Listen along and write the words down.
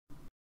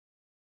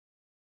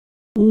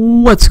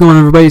What's going on,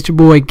 everybody? It's your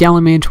boy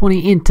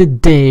Gallonman20, and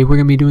today we're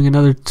going to be doing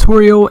another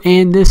tutorial,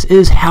 and this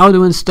is how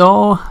to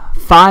install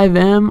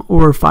FiveM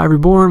or Five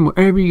Reborn,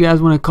 whatever you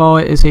guys want to call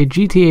it. It's a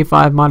GTA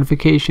 5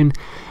 modification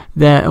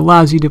that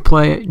allows you to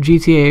play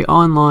GTA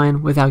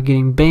online without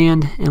getting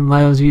banned, and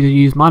allows you to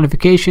use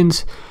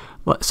modifications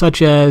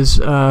such as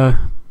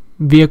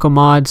vehicle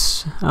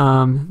mods,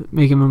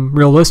 making them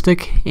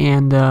realistic,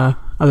 and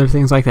other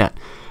things like that.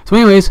 So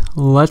anyways,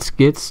 let's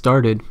get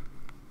started.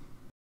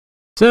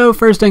 So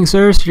first things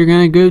first, you're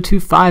going to go to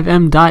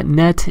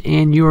FiveM.net,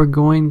 and you are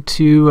going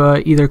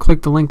to either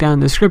click the link down in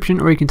the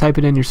description, or you can type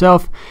it in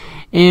yourself,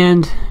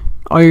 and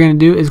all you're going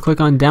to do is click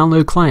on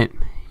download client.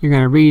 You're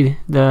going to read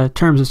the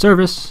terms of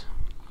service,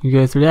 you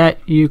go through that,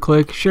 you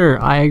click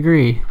sure, I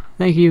agree,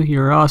 thank you,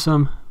 you're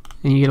awesome,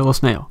 and you get a little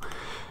snail.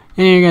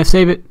 And you're going to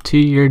save it to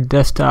your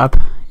desktop,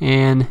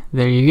 and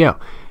there you go.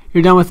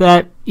 You're done with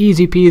that,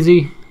 easy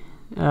peasy.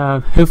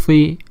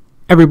 Hopefully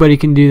everybody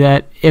can do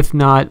that. If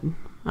not,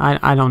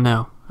 I don't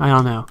know.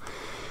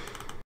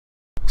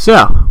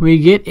 So we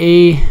get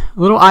a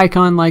little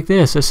icon like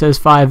this that says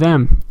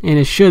FiveM, and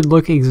it should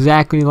look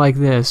exactly like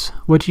this.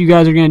 What you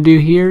guys are going to do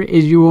here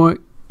is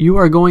you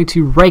are going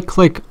to right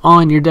click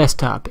on your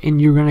desktop,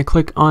 and you're going to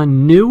click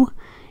on new.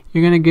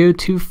 You're going to go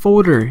to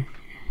folder,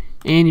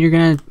 and you're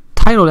going to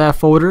title that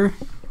folder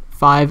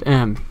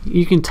FiveM.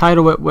 You can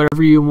title it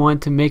whatever you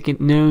want to make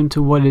it known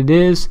to what it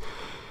is.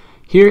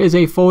 Here is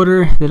a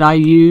folder that I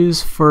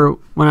use for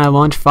when I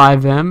launch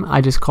FiveM.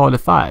 I just call it a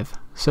 5.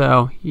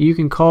 So you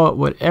can call it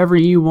whatever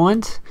you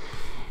want,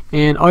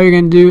 and all you're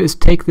going to do is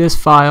take this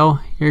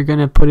file, you're going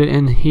to put it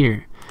in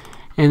here,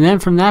 and then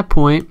from that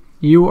point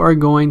you are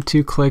going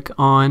to click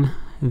on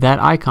that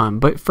icon.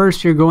 But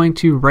first you're going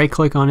to right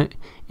click on it,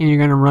 and you're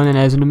going to run it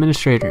as an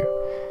administrator,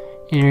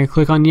 and you're going to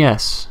click on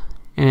yes,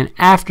 and then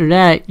after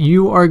that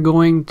you are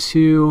going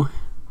to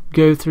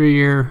go through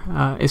your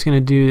it's going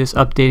to do this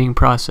updating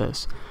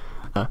process.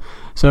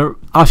 So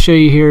I'll show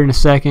you here in a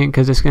second,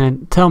 because it's going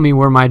to tell me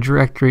where my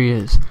directory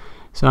is.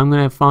 So I'm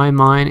going to find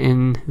mine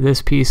in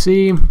this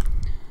PC,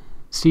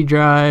 C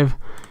drive,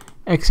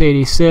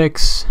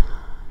 x86,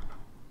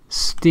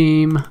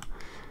 Steam,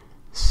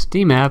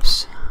 Steam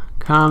apps,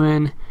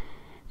 common,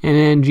 and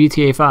then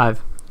GTA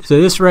 5. So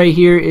this right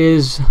here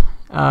is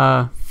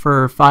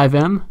for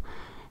FiveM.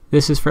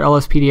 This is for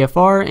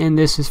LSPDFR, and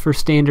this is for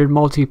standard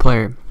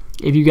multiplayer.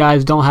 If you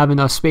guys don't have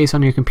enough space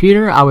on your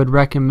computer, I would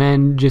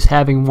recommend just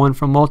having one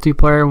for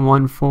multiplayer and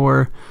one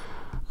for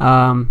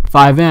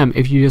FiveM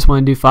if you just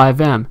want to do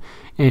FiveM,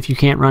 and if you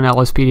can't run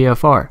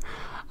LSPDFR.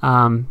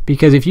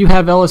 Because if you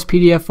have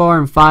LSPDFR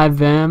and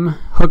FiveM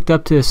hooked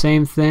up to the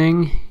same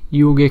thing,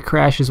 you will get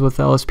crashes with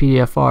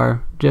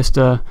LSPDFR. Just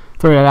to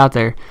throw that out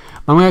there.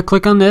 I'm going to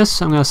click on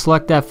this, I'm going to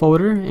select that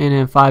folder, and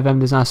then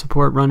FiveM does not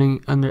support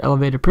running under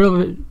elevated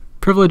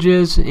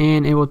privileges,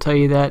 and it will tell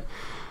you that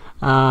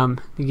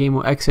the game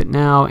will exit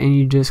now, and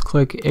you just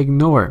click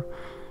ignore.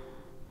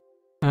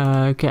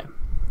 Okay,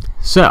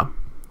 so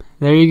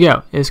there you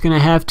go. It's going to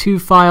have two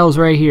files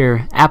right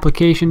here,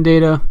 application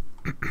data.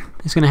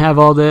 It's going to have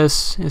all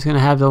this. It's going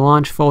to have the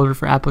launch folder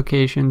for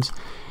applications,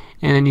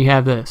 and then you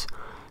have this.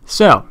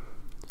 So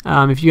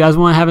if you guys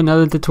want to have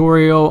another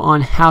tutorial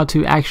on how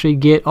to actually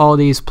get all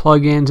these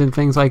plugins and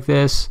things like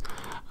this,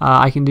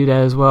 I can do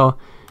that as well,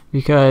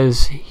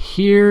 because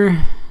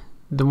here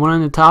the one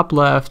on the top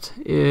left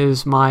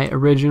is my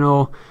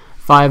original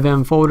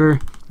FiveM folder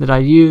that I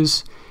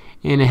use,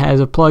 and it has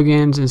a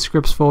plugins and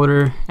scripts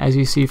folder. As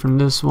you see from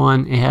this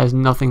one, it has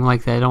nothing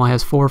like that. It only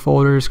has 4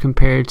 folders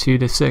compared to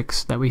the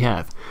 6 that we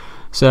have.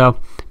 So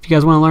if you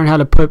guys want to learn how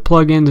to put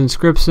plugins and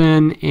scripts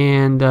in,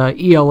 and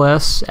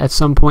ELS at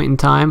some point in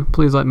time,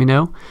 please let me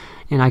know,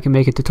 and I can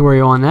make a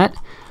tutorial on that.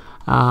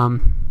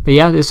 But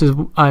yeah, this is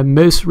a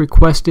most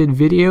requested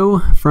video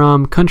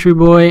from Country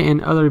Boy and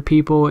other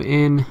people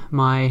in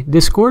my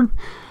Discord,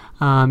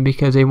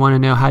 because they want to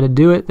know how to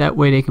do it. That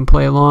way they can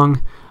play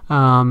along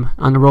on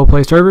the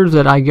roleplay servers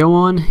that I go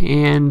on,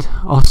 and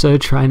also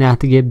try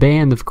not to get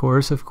banned, of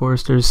course. Of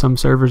course, there's some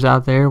servers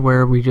out there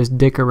where we just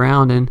dick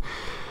around, and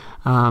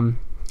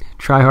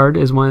Tryhard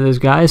is one of those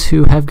guys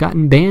who have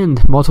gotten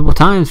banned multiple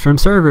times from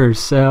servers,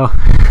 so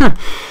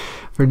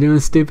for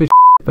doing stupid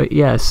shit. But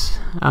yes,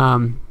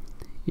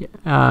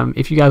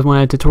 if you guys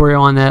want a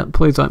tutorial on that,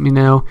 please let me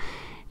know,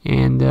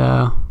 and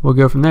we'll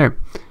go from there.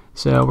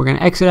 So we're going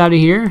to exit out of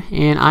here,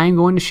 and I'm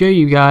going to show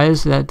you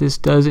guys that this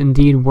does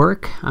indeed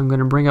work. I'm going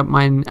to bring up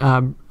my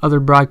other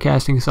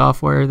broadcasting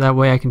software, that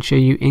way I can show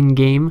you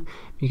in-game,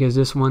 because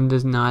this one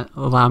does not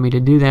allow me to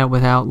do that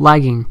without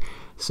lagging.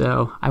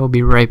 So I will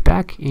be right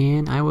back,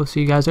 and I will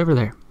see you guys over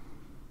there.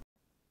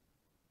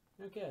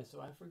 Okay, so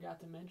I forgot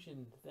to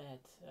mention that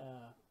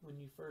when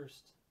you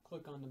first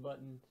click on the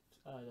button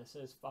that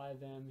says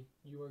FiveM,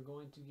 you are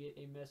going to get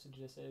a message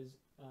that says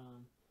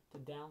to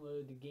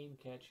download the game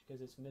catch,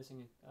 because it's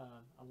missing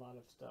a lot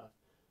of stuff.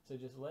 So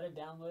just let it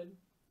download,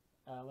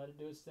 let it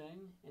do its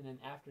thing, and then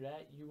after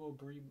that you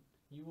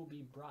will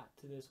be brought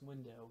to this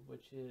window,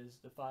 which is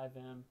the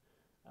FiveM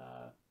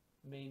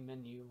main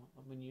menu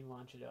when you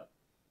launch it up.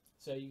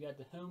 So you got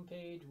the home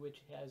page,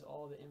 which has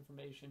all the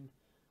information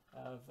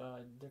of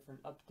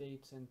different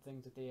updates and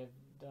things that they have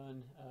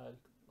done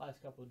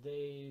last couple of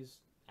days,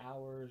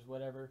 hours,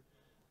 whatever.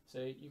 So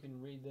you can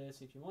read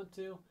this if you want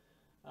to.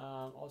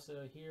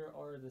 Also, here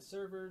are the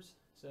servers.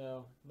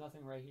 So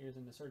nothing right here is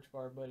in the search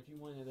bar, but if you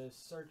wanted to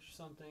search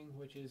something,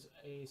 which is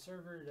a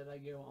server that I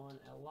go on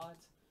a lot,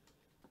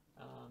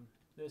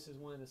 this is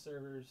one of the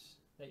servers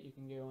that you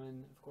can go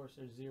in. Of course,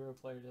 there's 0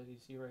 players, as you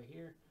see right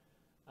here.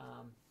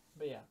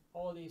 But yeah,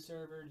 all these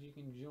servers you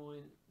can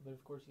join, but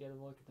of course you got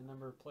to look at the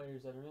number of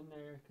players that are in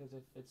there, because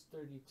if it's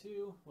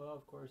 32, well,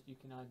 of course you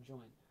cannot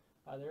join.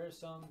 There are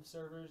some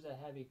servers that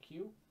have a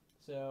queue,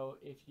 so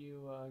if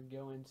you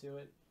go into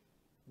it,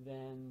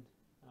 then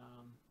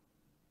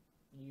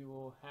you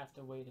will have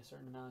to wait a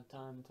certain amount of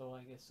time until,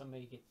 I guess,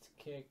 somebody gets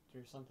kicked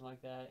or something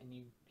like that, and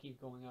you keep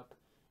going up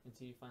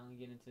until you finally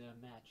get into a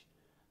match.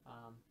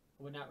 I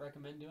would not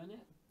recommend doing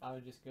it. I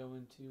would just go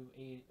into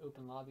an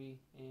open lobby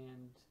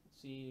and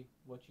see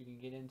what you can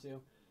get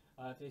into.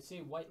 If they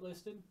say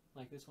whitelisted,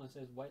 like this one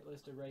says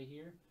whitelisted right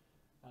here,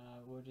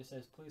 well, it just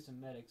says police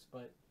and medics,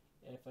 but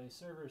if a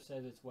server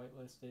says it's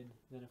whitelisted,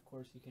 then of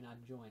course you cannot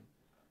join.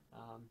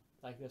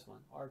 Like this one,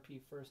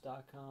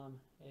 rpfirst.com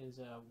is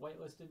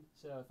whitelisted,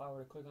 so if I were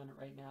to click on it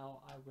right now,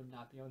 I would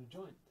not be able to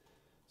join.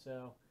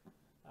 So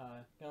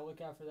gotta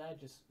look out for that.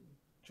 Just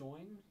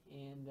join,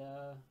 and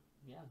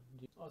yeah.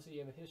 Also, you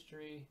have a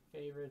history,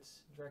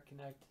 favorites, direct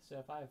connect. So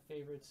if I have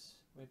favorites,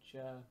 which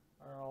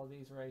are all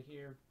these right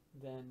here,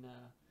 then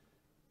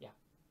yeah,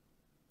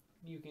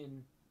 you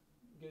can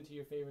go to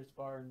your favorites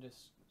bar and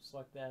just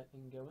select that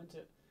and go into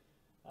it.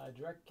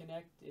 Direct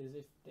connect is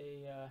if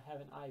they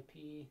have an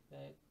IP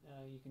that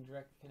you can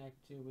direct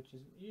connect to, which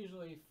is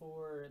usually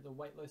for the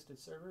whitelisted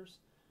servers.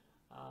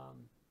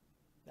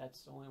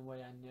 That's the only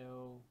way I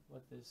know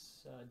what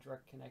this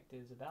direct connect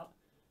is about.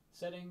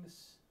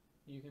 Settings,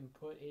 you can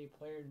put a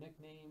player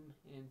nickname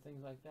and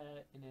things like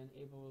that, and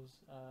enables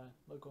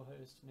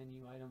localhost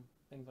menu item,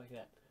 things like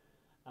that.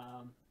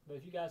 But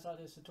if you guys thought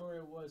this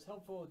tutorial was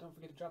helpful, don't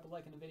forget to drop a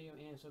like in the video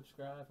and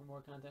subscribe for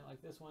more content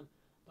like this one.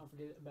 Don't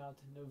forget about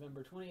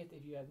November 20th.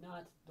 If you have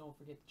not, don't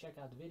forget to check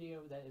out the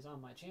video that is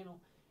on my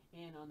channel,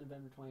 and on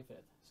November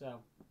 25th. So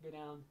go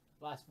down,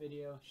 last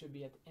video should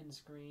be at the end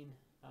screen.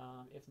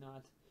 If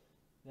not,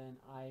 then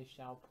I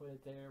shall put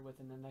it there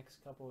within the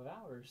next couple of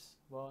hours.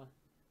 Well,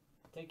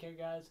 take care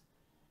guys,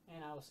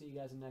 and I will see you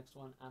guys in the next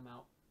one. I'm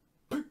out.